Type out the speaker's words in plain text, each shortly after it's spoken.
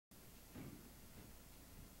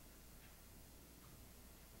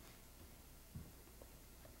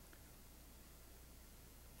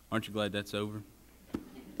Aren't you glad that's over?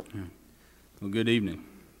 Yeah. Well, good evening.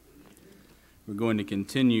 We're going to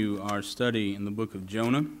continue our study in the book of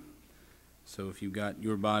Jonah. So if you've got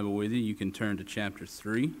your Bible with you, you can turn to chapter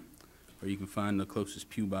 3, or you can find the closest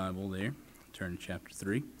pew Bible there. Turn to chapter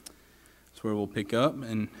 3. That's where we'll pick up.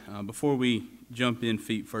 And before we jump in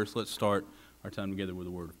feet first, let's start our time together with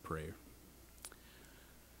a word of prayer.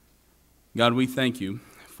 God, we thank you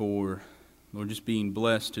for, Lord, just being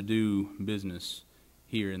blessed to do business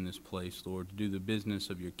here in this place, Lord, to do the business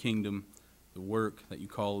of your kingdom, the work that you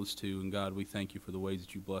call us to. And God, we thank you for the ways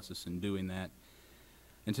that you bless us in doing that.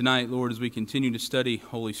 And tonight, Lord, as we continue to study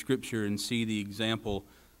Holy Scripture and see the example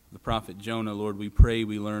of the prophet Jonah, Lord, we pray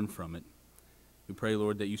we learn from it. We pray,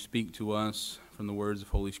 Lord, that you speak to us from the words of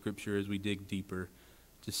Holy Scripture as we dig deeper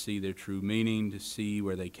to see their true meaning, to see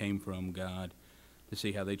where they came from, God, to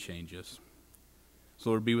see how they change us. So,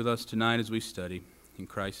 Lord, be with us tonight as we study. In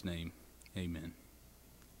Christ's name, amen.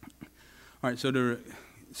 All right, so to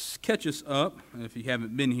catch us up, if you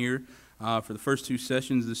haven't been here for the first two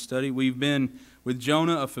sessions of the study, we've been with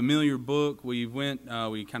Jonah, a familiar book. We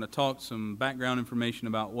kind of talked some background information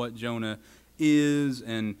about what Jonah is,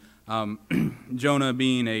 and Jonah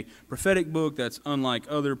being a prophetic book that's unlike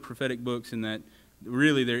other prophetic books in that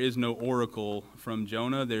really there is no oracle from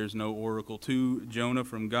Jonah. There's no oracle to Jonah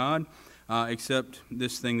from God, except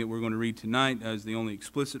this thing that we're going to read tonight as the only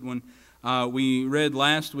explicit one. We read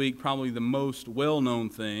last week probably the most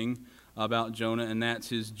well-known thing about Jonah, and that's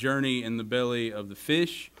his journey in the belly of the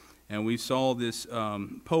fish. And we saw this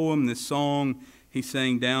poem, this song he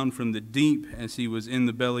sang down from the deep as he was in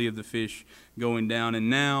the belly of the fish going down. And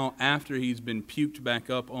now, after he's been puked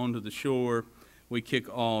back up onto the shore, we kick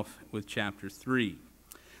off with chapter 3.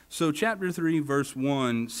 So chapter 3, verse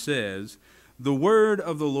 1 says, "The word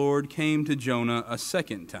of the Lord came to Jonah a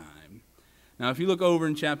second time." Now, if you look over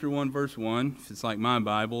in chapter 1, verse 1, if it's like my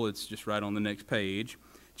Bible, it's just right on the next page.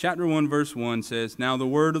 Chapter 1, verse 1 says, "Now the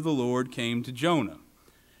word of the Lord came to Jonah."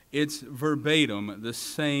 It's verbatim the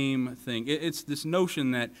same thing. It's this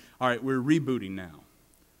notion that, all right, we're rebooting now.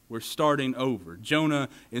 We're starting over. Jonah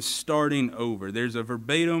is starting over. There's a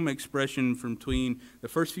verbatim expression from between the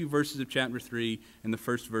first few verses of chapter 3 and the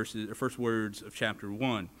first words of chapter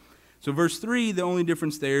 1. So verse 3, the only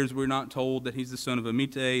difference there is we're not told that he's the son of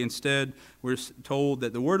Amittai. Instead, we're told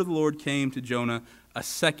that the word of the Lord came to Jonah a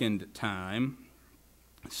second time,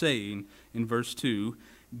 saying in verse 2,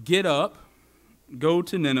 "Get up, go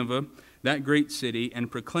to Nineveh, that great city,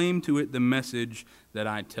 and proclaim to it the message that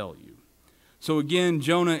I tell you." So again,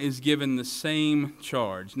 Jonah is given the same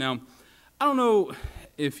charge. Now, I don't know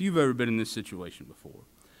if you've ever been in this situation before,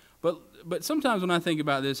 but sometimes when I think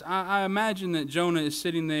about this, I imagine that Jonah is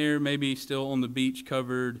sitting there, maybe still on the beach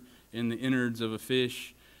covered in the innards of a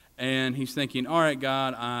fish, and he's thinking, all right,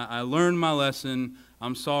 God, I learned my lesson.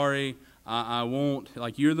 I'm sorry. I won't.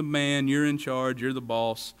 Like, you're the man. You're in charge. You're the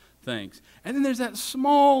boss. Thanks. And then there's that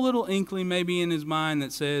small little inkling maybe in his mind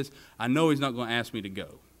that says, I know he's not going to ask me to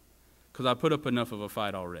go because I put up enough of a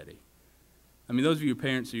fight already. I mean, those of you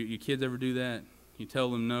parents, your kids ever do that? You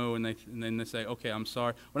tell them no, and then they say, okay, I'm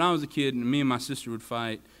sorry. When I was a kid, and me and my sister would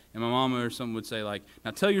fight, and my mama or someone would say, like,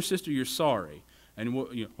 now tell your sister you're sorry. And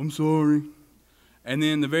I'm sorry. And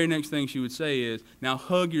then the very next thing she would say is, now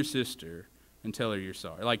hug your sister and tell her you're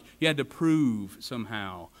sorry. Like, you had to prove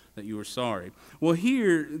somehow that you were sorry. Well,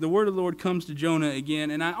 here, the word of the Lord comes to Jonah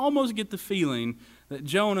again, and I almost get the feeling that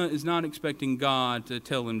Jonah is not expecting God to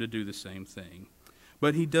tell him to do the same thing.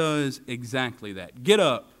 But he does exactly that. Get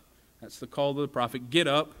up. That's the call of the prophet. Get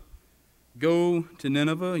up. Go to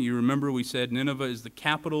Nineveh. You remember we said Nineveh is the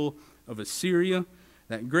capital of Assyria,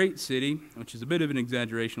 that great city, which is a bit of an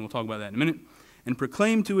exaggeration. We'll talk about that in a minute. And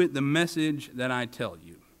proclaim to it the message that I tell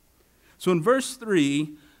you. So in verse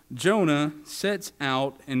 3, Jonah sets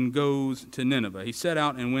out and goes to Nineveh. He set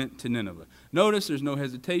out and went to Nineveh. Notice there's no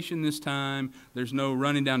hesitation this time. There's no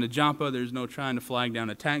running down to Joppa. There's no trying to flag down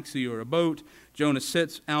a taxi or a boat. Jonah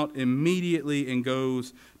sets out immediately and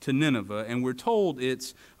goes to Nineveh. And we're told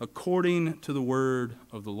it's according to the word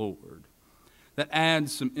of the Lord. That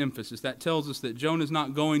adds some emphasis. That tells us that Jonah's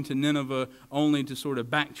not going to Nineveh only to sort of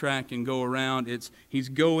backtrack and go around. He's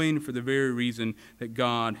going for the very reason that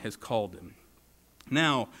God has called him.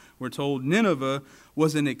 Now, we're told Nineveh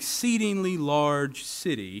was an exceedingly large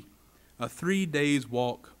city, a 3 days'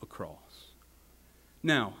 walk across.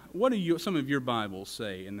 Now, what do some of your Bibles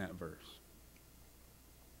say in that verse?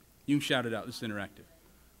 You can shout it out. This is interactive.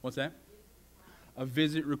 What's that? A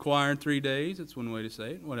visit required 3 days. That's one way to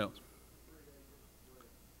say it. What else?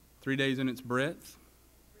 3 days in its breadth.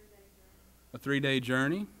 A 3-day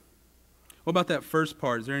journey. What about that first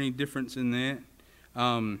part? Is there any difference in that?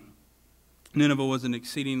 Nineveh was an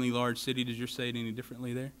exceedingly large city. Does yours say it any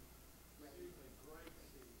differently there?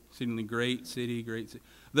 Exceedingly great city, great city.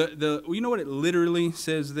 You know what it literally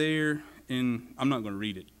says there I'm not going to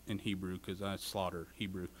read it in Hebrew because I slaughter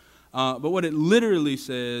Hebrew. But what it literally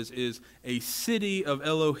says is a city of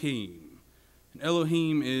Elohim. And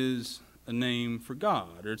Elohim is a name for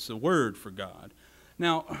God, or it's a word for God.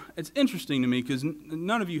 Now, it's interesting to me because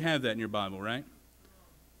none of you have that in your Bible, right?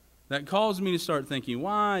 That caused me to start thinking,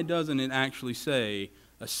 why doesn't it actually say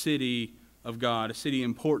a city of God, a city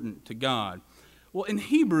important to God? Well, in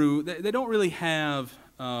Hebrew, they don't really have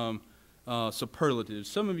superlatives.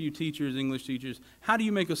 Some of you teachers, English teachers, how do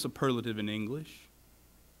you make a superlative in English?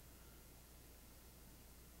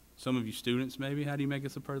 Some of you students, maybe, how do you make a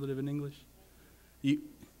superlative in English?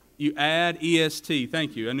 You add est.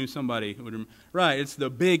 Thank you. I knew somebody would remember. Right, it's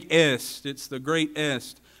the big est. It's the great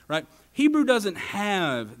est. Right? Hebrew doesn't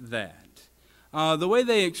have that. The way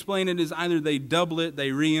they explain it is either they double it,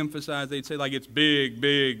 they re-emphasize, they'd say like it's big,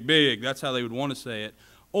 big, big. That's how they would want to say it.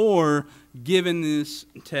 Or, given this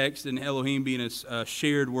text and Elohim being a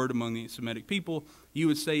shared word among the Semitic people, you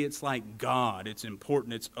would say it's like God. It's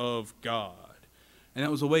important. It's of God. And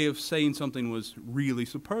that was a way of saying something was really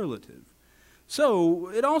superlative. So,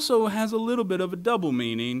 it also has a little bit of a double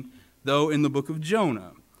meaning, though, in the book of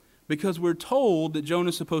Jonah. Because we're told that Jonah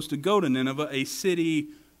is supposed to go to Nineveh, a city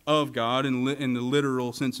of God, in the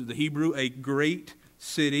literal sense of the Hebrew, a great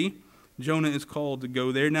city. Jonah is called to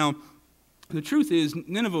go there. Now, the truth is,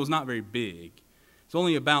 Nineveh was not very big. It's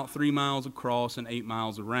only about 3 miles across and 8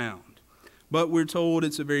 miles around. But we're told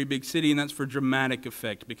it's a very big city, and that's for dramatic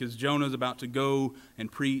effect, because Jonah's about to go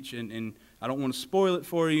and preach, and I don't want to spoil it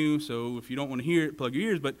for you, so if you don't want to hear it, plug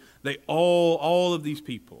your ears, but they all of these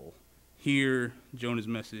people hear Jonah's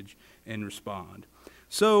message and respond.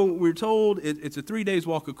 So we're told it's a 3 days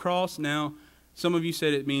walk across. Now, some of you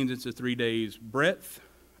said it means it's a 3 days breadth,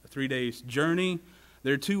 a 3 days journey.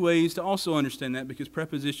 There are two ways to also understand that, because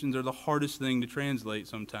prepositions are the hardest thing to translate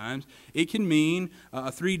sometimes. It can mean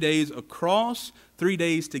 3 days across, 3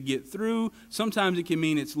 days to get through. Sometimes it can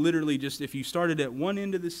mean it's literally just if you started at one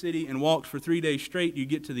end of the city and walked for 3 days straight, you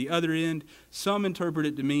get to the other end. Some interpret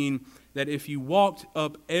it to mean that if you walked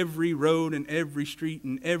up every road and every street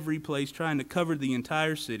and every place trying to cover the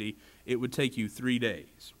entire city, it would take you 3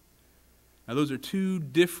 days. Now, those are two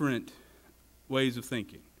different ways of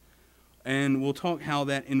thinking. And we'll talk how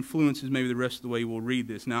that influences maybe the rest of the way we'll read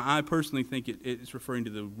this. Now, I personally think it's referring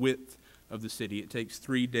to the width of the city. It takes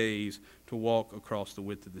 3 days to walk across the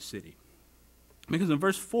width of the city. Because in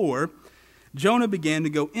verse 4, Jonah began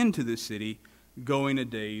to go into the city, going a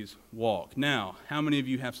day's walk. Now, how many of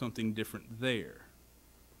you have something different there?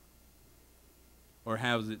 Or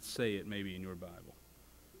how does it say it maybe in your Bible?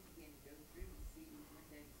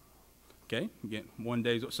 Okay, again, 1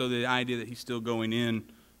 day. So the idea that he's still going in,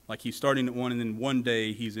 like he's starting at 1 and then 1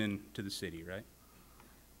 day he's into the city, right?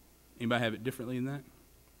 Anybody have it differently than that?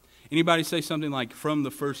 Anybody say something like from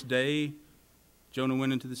the first day Jonah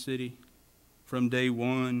went into the city? From day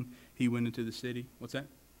 1 he went into the city? What's that?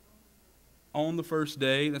 On the first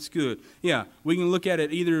day. That's good. Yeah, we can look at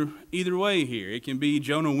it either way here. It can be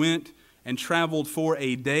Jonah went and traveled for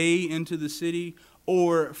a day into the city,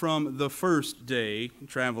 or from the first day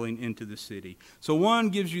traveling into the city. So one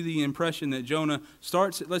gives you the impression that Jonah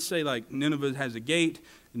starts, let's say like Nineveh has a gate,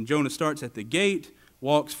 and Jonah starts at the gate,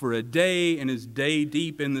 walks for a day, and is day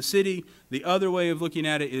deep in the city. The other way of looking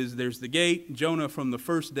at it is there's the gate. Jonah from the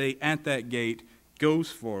first day at that gate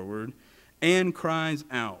goes forward and cries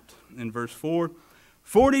out. In verse 4,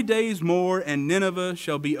 40 days more and Nineveh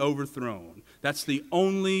shall be overthrown. That's the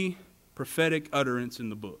only prophetic utterance in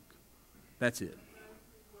the book. That's it.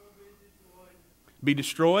 Be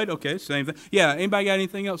destroyed? Okay, same thing. Yeah, anybody got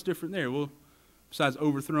anything else different there? Well, besides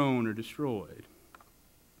overthrown or destroyed.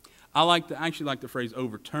 I actually like the phrase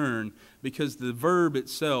overturn, because the verb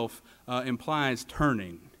itself implies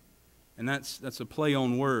turning. And that's a play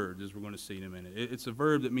on words, as we're going to see in a minute. It's a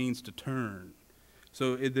verb that means to turn.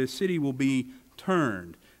 So the city will be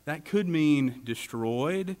turned. That could mean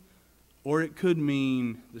destroyed, or it could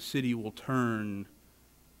mean the city will turn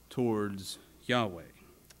towards Yahweh.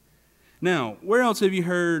 Now, where else have you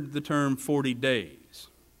heard the term 40 days?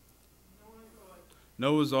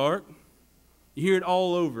 Noah's Ark. You hear it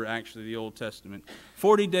all over, actually, the Old Testament.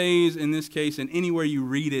 40 days in this case, and anywhere you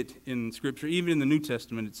read it in Scripture, even in the New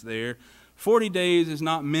Testament it's there. 40 days is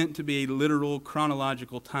not meant to be a literal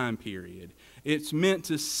chronological time period. It's meant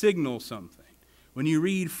to signal something. When you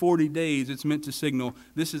read 40 days, it's meant to signal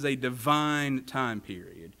this is a divine time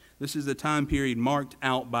period. This is a time period marked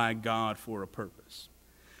out by God for a purpose.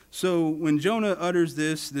 So when Jonah utters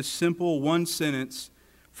this simple one sentence,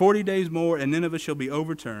 40 days more, and Nineveh shall be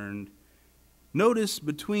overturned. Notice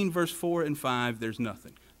between verse 4 and 5, there's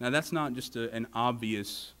nothing. Now, that's not just an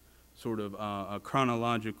obvious sort of a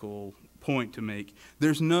chronological point to make.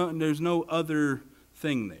 There's no other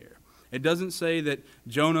thing there. It doesn't say that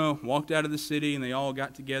Jonah walked out of the city and they all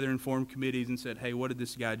got together and formed committees and said, hey, what did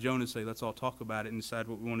this guy Jonah say? Let's all talk about it and decide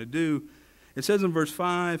what we want to do. It says in verse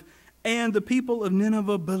 5, and the people of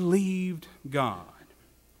Nineveh believed God.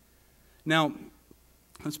 Now,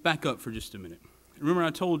 let's back up for just a minute. Remember I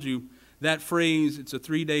told you that phrase, it's a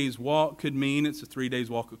 3 days walk, could mean it's a 3 days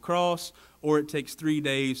walk across, or it takes 3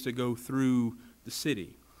 days to go through the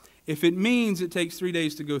city. If it means it takes 3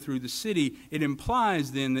 days to go through the city, it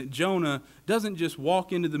implies then that Jonah doesn't just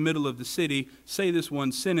walk into the middle of the city, say this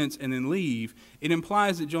one sentence, and then leave. It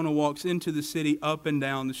implies that Jonah walks into the city up and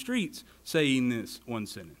down the streets saying this one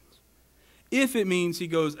sentence. If it means he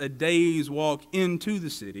goes a day's walk into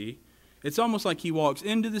the city, it's almost like he walks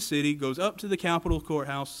into the city, goes up to the Capitol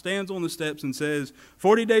courthouse, stands on the steps and says,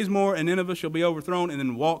 40 days more and Nineveh shall be overthrown, and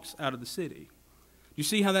then walks out of the city. You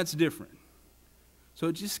see how that's different? So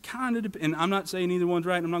it just kind of depends. And I'm not saying either one's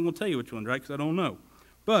right, and I'm not going to tell you which one's right because I don't know.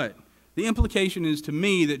 But the implication is to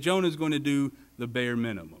me that Jonah is going to do the bare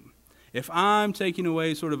minimum. If I'm taking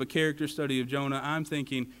away sort of a character study of Jonah, I'm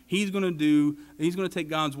thinking he's going to take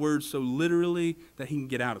God's words so literally that he can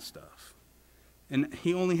get out of stuff. And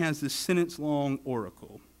he only has this sentence-long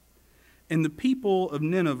oracle. And the people of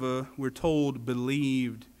Nineveh, we're told,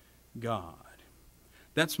 believed God.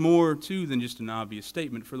 That's more, too, than just an obvious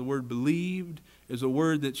statement. For the word believed is a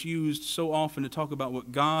word that's used so often to talk about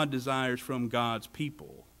what God desires from God's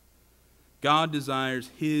people. God desires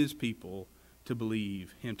his people to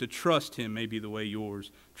believe him, to trust him, may be the way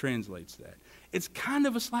yours translates that. It's kind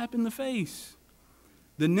of a slap in the face.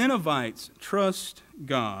 The Ninevites trust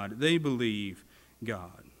God. They believe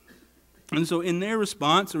God. And so in their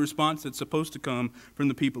response, a response that's supposed to come from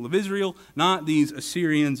the people of Israel, not these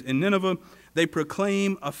Assyrians in Nineveh, they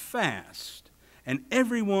proclaim a fast, and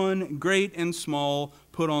everyone, great and small,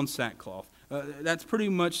 put on sackcloth. That's pretty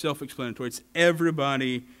much self-explanatory. It's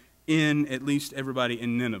everybody at least everybody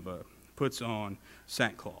in Nineveh puts on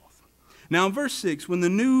sackcloth. Now in verse 6, when the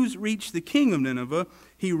news reached the king of Nineveh,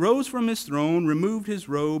 he rose from his throne, removed his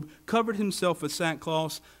robe, covered himself with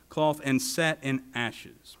sackcloth, and sat in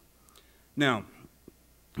ashes. Now,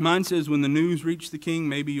 mine says when the news reached the king.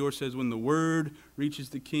 Maybe yours says when the word reaches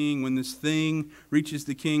the king, when this thing reaches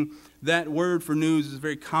the king. That word for news is a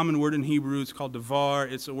very common word in Hebrew. It's called davar.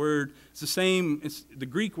 It's a word, it's the same, the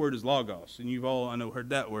Greek word is logos, and you've all, I know, heard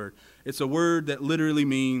that word. It's a word that literally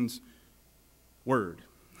means word.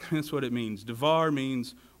 That's what it means. Davar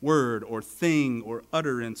means word or thing or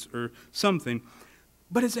utterance or something.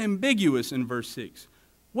 But it's ambiguous in verse 6.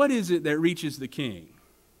 What is it that reaches the king?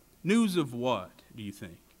 News of what, do you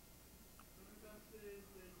think?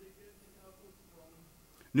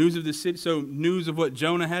 News of the city. So news of what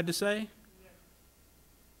Jonah had to say?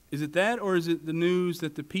 Is it that, or is it the news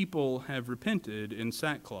that the people have repented in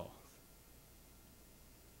sackcloth?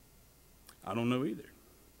 I don't know either.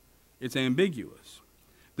 It's ambiguous.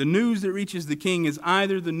 The news that reaches the king is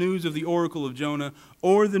either the news of the oracle of Jonah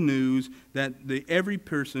or the news that every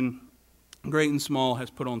person, great and small, has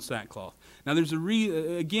put on sackcloth. Now, there's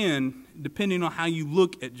again, depending on how you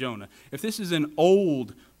look at Jonah. If this is an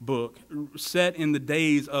old book set in the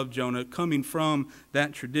days of Jonah, coming from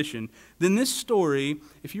that tradition, then this story,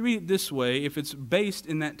 if you read it this way, if it's based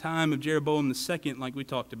in that time of Jeroboam II, like we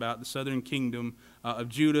talked about, the southern kingdom of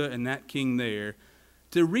Judah and that king there,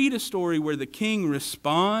 to read a story where the king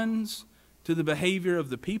responds to the behavior of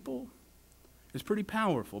the people is pretty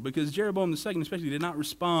powerful, because Jeroboam II especially did not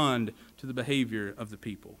respond to the behavior of the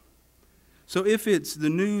people. So if it's the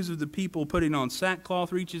news of the people putting on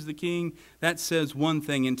sackcloth reaches the king, that says one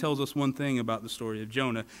thing and tells us one thing about the story of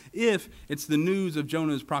Jonah. If it's the news of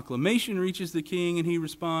Jonah's proclamation reaches the king and he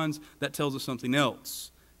responds, that tells us something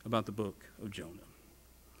else about the book of Jonah.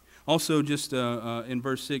 Also, just in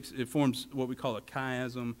verse 6, it forms what we call a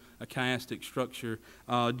chiasm, a chiastic structure.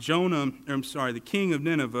 The king of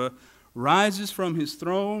Nineveh rises from his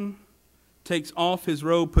throne, takes off his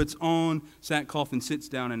robe, puts on sackcloth, and sits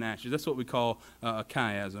down in ashes. That's what we call a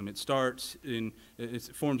chiasm.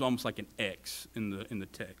 It forms almost like an X in the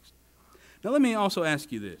text. Now let me also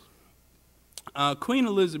ask you this. Queen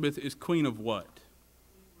Elizabeth is queen of what?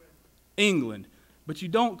 England. But you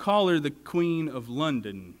don't call her the Queen of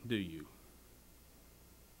London, do you?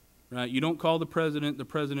 Right? You don't call the president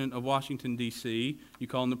of Washington, D.C. You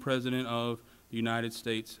call him the president of the United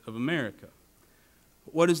States of America.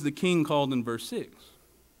 What is the king called in verse 6?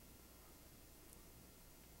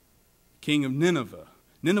 King of Nineveh.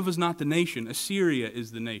 Nineveh's not the nation. Assyria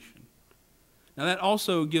is the nation. Now that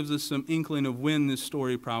also gives us some inkling of when this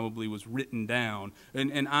story probably was written down.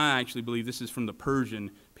 And I actually believe this is from the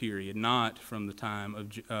Persian period, not from the time of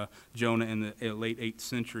Jonah in the late 8th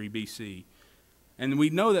century BC. And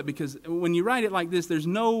we know that because when you write it like this, there's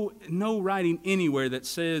no writing anywhere that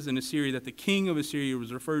says in Assyria that the king of Assyria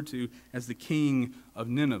was referred to as the king of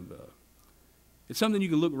Nineveh. It's something you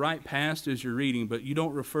can look right past as you're reading, but you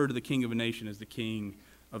don't refer to the king of a nation as the king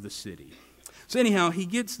of the city. So anyhow, he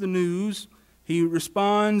gets the news. He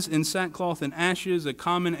responds in sackcloth and ashes, a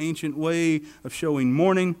common ancient way of showing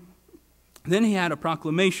mourning. Then he had a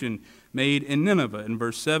proclamation made in Nineveh in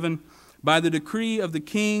verse 7. By the decree of the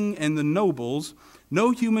king and the nobles,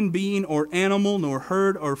 no human being or animal, nor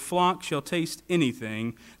herd or flock shall taste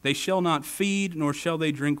anything. They shall not feed, nor shall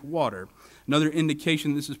they drink water. Another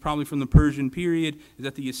indication, this is probably from the Persian period, is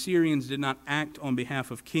that the Assyrians did not act on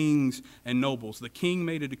behalf of kings and nobles. The king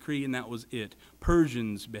made a decree and that was it.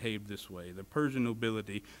 Persians behaved this way. The Persian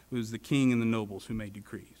nobility was the king and the nobles who made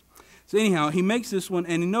decrees. So anyhow, he makes this one,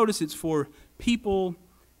 and notice it's for people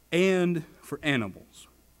and for animals.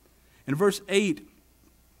 In verse 8,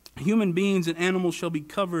 human beings and animals shall be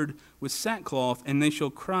covered with sackcloth, and they shall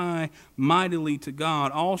cry mightily to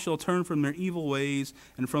God. All shall turn from their evil ways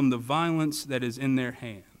and from the violence that is in their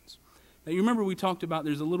hands. Now, you remember we talked about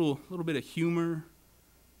there's a little bit of humor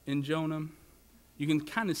in Jonah. You can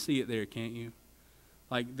kind of see it there, can't you?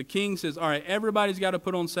 Like the king says, all right, everybody's got to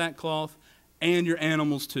put on sackcloth and your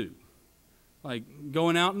animals too. Like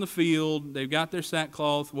going out in the field, they've got their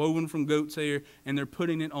sackcloth woven from goat's hair, and they're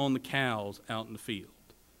putting it on the cows out in the field.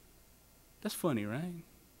 That's funny, right?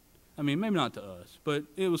 I mean, maybe not to us, but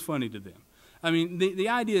it was funny to them. I mean, the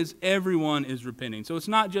idea is everyone is repenting. So it's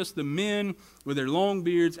not just the men with their long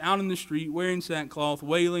beards out in the street wearing sackcloth,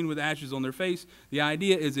 wailing with ashes on their face. The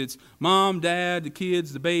idea is it's mom, dad, the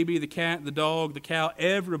kids, the baby, the cat, the dog, the cow.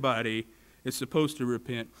 Everybody is supposed to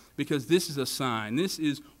repent because this is a sign. This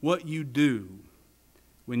is what you do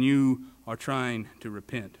when you are trying to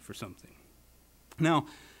repent for something. Now,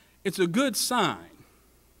 it's a good sign.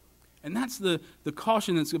 And that's the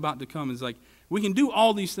caution that's about to come is like we can do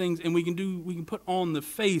all these things and we can put on the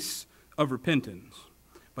face of repentance.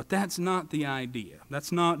 But that's not the idea.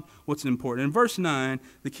 That's not what's important. In verse 9,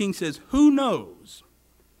 the king says, "Who knows?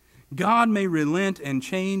 God may relent and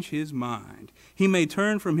change his mind. He may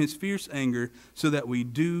turn from his fierce anger so that we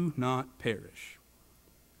do not perish."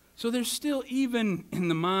 So there's still, even in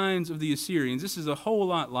the minds of the Assyrians, this is a whole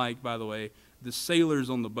lot like, by the way, the sailors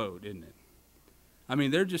on the boat, isn't it? I mean,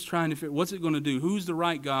 they're just trying to figure, what's it going to do? Who's the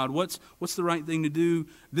right God? What's the right thing to do?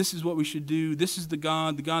 This is what we should do. This is the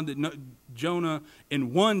God that Jonah,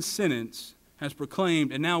 in one sentence, has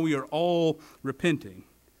proclaimed, and now we are all repenting.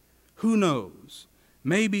 Who knows?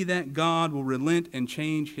 Maybe that God will relent and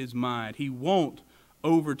change his mind. He won't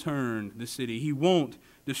overturn the city. He won't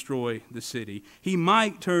destroy the city. He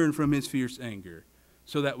might turn from his fierce anger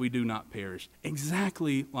so that we do not perish.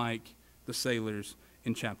 Exactly like the sailors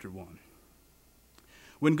in chapter 1.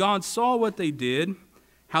 When God saw what they did,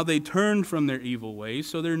 how they turned from their evil ways,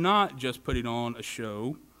 so they're not just putting on a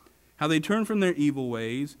show, how they turned from their evil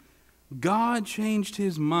ways, God changed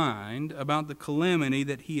his mind about the calamity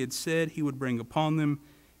that he had said he would bring upon them,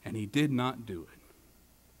 and he did not do it.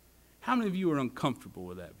 How many of you are uncomfortable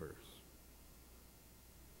with that verse?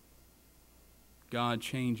 God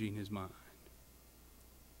changing his mind.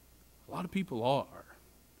 A lot of people are.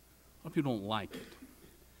 A lot of people don't like it.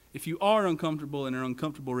 If you are uncomfortable and are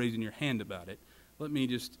uncomfortable raising your hand about it, let me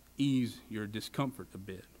just ease your discomfort a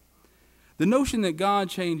bit. The notion that God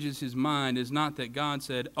changes his mind is not that God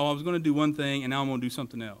said, oh, I was going to do one thing and now I'm going to do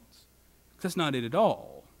something else. That's not it at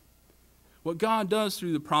all. What God does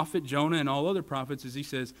through the prophet Jonah and all other prophets is he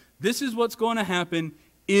says, this is what's going to happen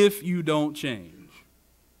if you don't change.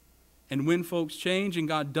 And when folks change and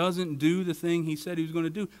God doesn't do the thing he said he was going to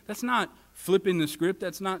do, that's not flipping the script.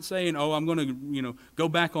 That's not saying, oh, I'm going to, go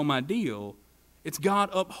back on my deal. It's God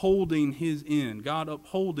upholding his end, God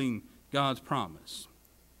upholding God's promise.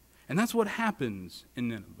 And that's what happens in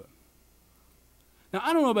Nineveh. Now,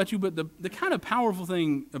 I don't know about you, but the kind of powerful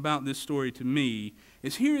thing about this story to me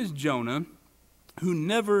is here is Jonah, who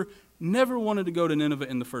never wanted to go to Nineveh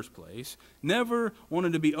in the first place, never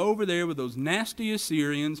wanted to be over there with those nasty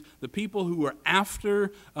Assyrians, the people who were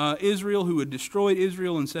after Israel, who had destroyed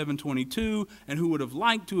Israel in 722, and who would have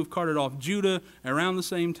liked to have carted off Judah around the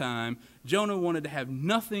same time. Jonah wanted to have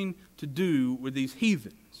nothing to do with these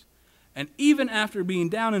heathens. And even after being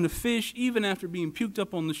down in a fish, even after being puked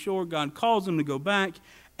up on the shore, God calls him to go back,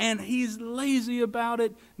 And he's lazy about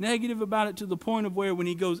it, negative about it, to the point of where when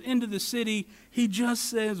he goes into the city, he just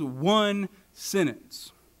says one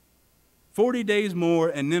sentence. 40 days more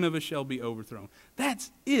and Nineveh shall be overthrown. That's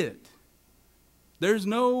it. There's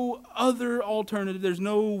no other alternative. There's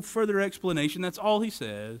no further explanation. That's all he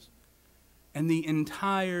says. And the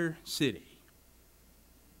entire city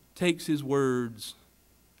takes his words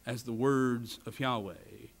as the words of Yahweh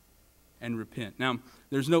and repent. Now,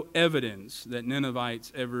 there's no evidence that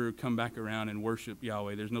Ninevites ever come back around and worship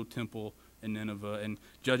Yahweh. There's no temple in Nineveh. And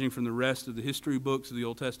judging from the rest of the history books of the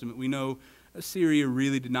Old Testament, we know Assyria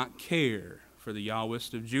really did not care for the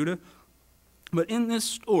Yahwist of Judah. But in this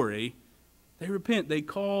story, they repent, they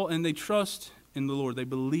call, and they trust in the Lord. They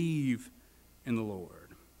believe in the Lord.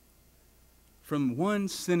 From one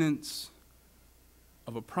sentence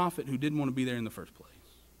of a prophet who didn't want to be there in the first place.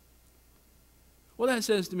 What that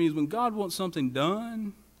says to me is when God wants something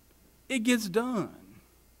done, it gets done.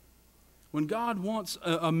 When God wants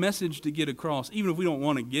a message to get across, even if we don't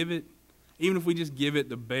want to give it, even if we just give it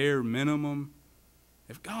the bare minimum,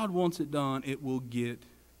 if God wants it done, it will get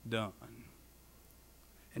done.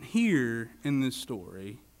 And here in this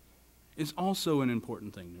story is also an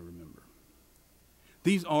important thing to remember.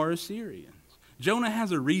 These are Assyrians. Jonah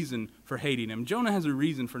has a reason for hating him. Jonah has a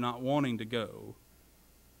reason for not wanting to go.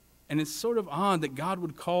 And it's sort of odd that God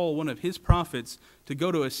would call one of his prophets to go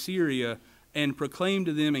to Assyria and proclaim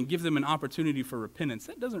to them and give them an opportunity for repentance.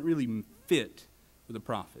 That doesn't really fit with the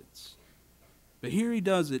prophets. But here he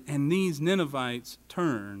does it, and these Ninevites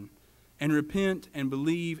turn and repent and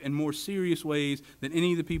believe in more serious ways than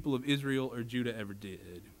any of the people of Israel or Judah ever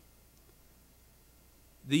did.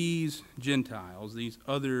 These Gentiles, these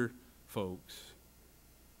other folks,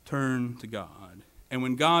 turn to God. And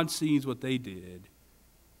when God sees what they did,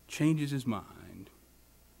 changes his mind,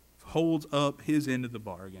 holds up his end of the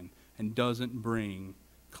bargain, and doesn't bring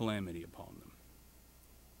calamity upon them.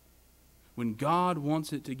 When God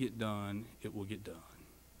wants it to get done, it will get done.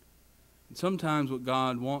 And sometimes what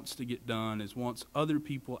God wants to get done is wants other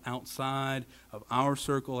people outside of our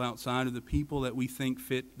circle, outside of the people that we think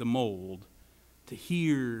fit the mold, to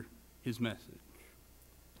hear his message,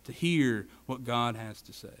 to hear what God has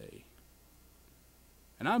to say.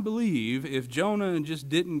 And I believe if Jonah just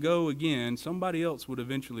didn't go again, somebody else would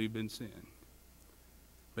eventually have been sent.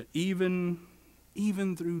 But even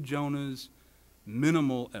through Jonah's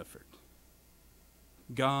minimal effort,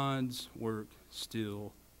 God's work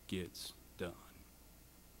still gets done.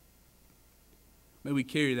 May we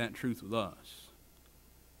carry that truth with us,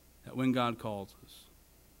 that when God calls us,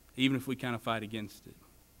 even if we kind of fight against it,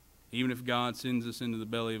 even if God sends us into the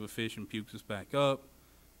belly of a fish and pukes us back up,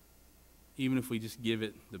 even if we just give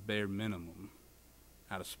it the bare minimum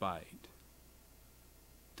out of spite,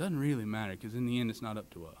 doesn't really matter, because in the end it's not up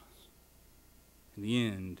to us. In the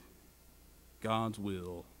end, God's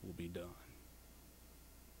will be done.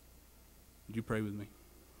 Would you pray with me?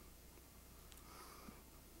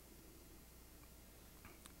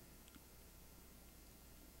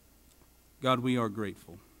 God, we are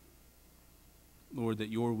grateful, Lord, that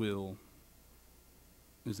your will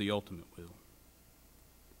is the ultimate will.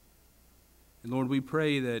 And Lord, we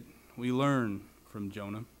pray that we learn from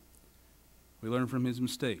Jonah. We learn from his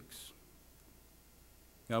mistakes.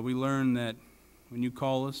 God, we learn that when you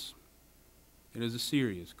call us, it is a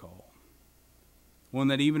serious call. One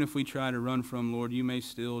that even if we try to run from, Lord, you may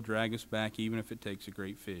still drag us back, even if it takes a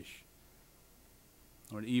great fish.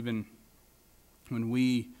 Lord, even when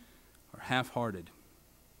we are half-hearted,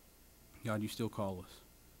 God, you still call us.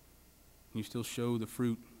 You still show the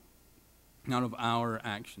fruit, not of our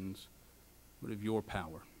actions, but of your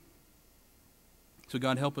power. So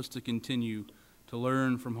God, help us to continue to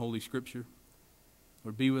learn from Holy Scripture.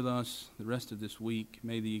 Lord, be with us the rest of this week.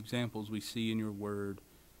 May the examples we see in your word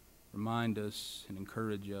remind us and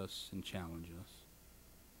encourage us and challenge us.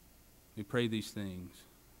 We pray these things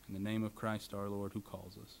in the name of Christ our Lord who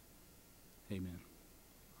calls us. Amen.